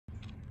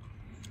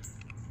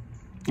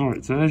All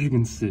right, so as you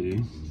can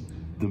see,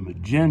 the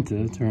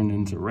magenta turned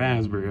into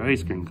raspberry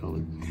ice cream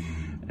color,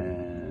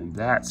 and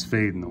that's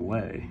fading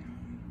away.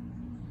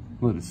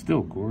 But it's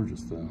still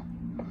gorgeous though.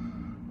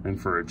 And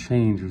for a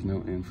change, there's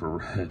no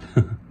infrared.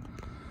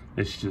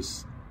 It's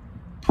just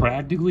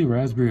practically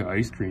raspberry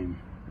ice cream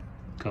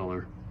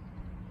color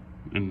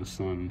in the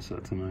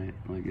sunset tonight.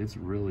 Like, it's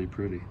really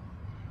pretty.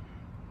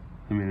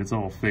 I mean, it's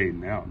all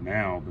fading out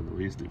now, but at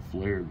least it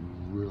flared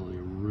really,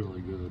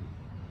 really good.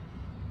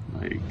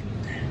 Like,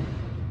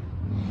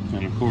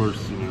 and of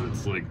course, you know,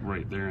 it's like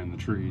right there in the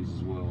trees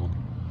as well.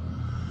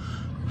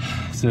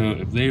 So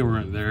if they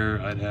weren't there,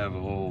 I'd have a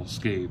whole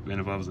scape.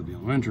 And if I was at the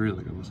elementary,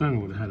 like I was saying, I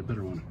would have had a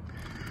better one.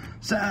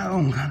 So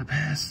I'm kind of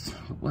pissed,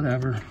 but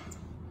whatever.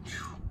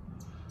 Whew.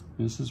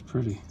 This is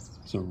pretty.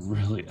 It's a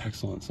really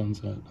excellent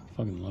sunset. I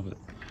fucking love it.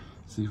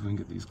 See if we can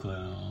get these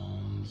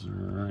clouds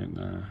right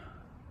there.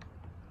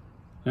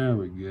 There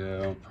we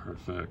go.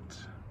 Perfect.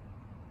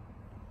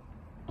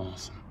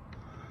 Awesome.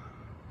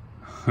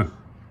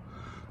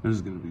 This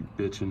is gonna be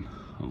bitchin'.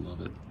 I love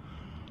it.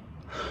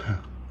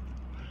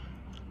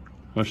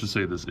 I should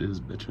say this is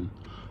bitchin'.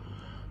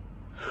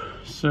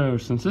 So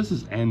since this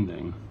is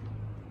ending,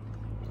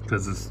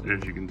 because as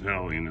you can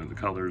tell, you know, the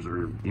colors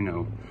are, you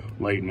know,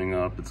 lightening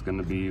up. It's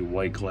gonna be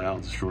white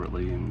clouds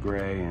shortly and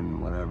gray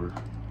and whatever.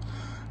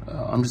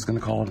 I'm just gonna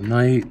call it a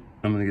night.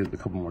 I'm gonna get a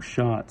couple more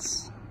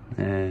shots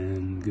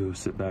and go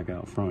sit back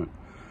out front.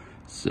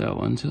 So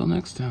until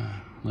next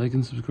time, like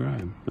and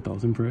subscribe. With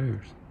thoughts and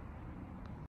prayers.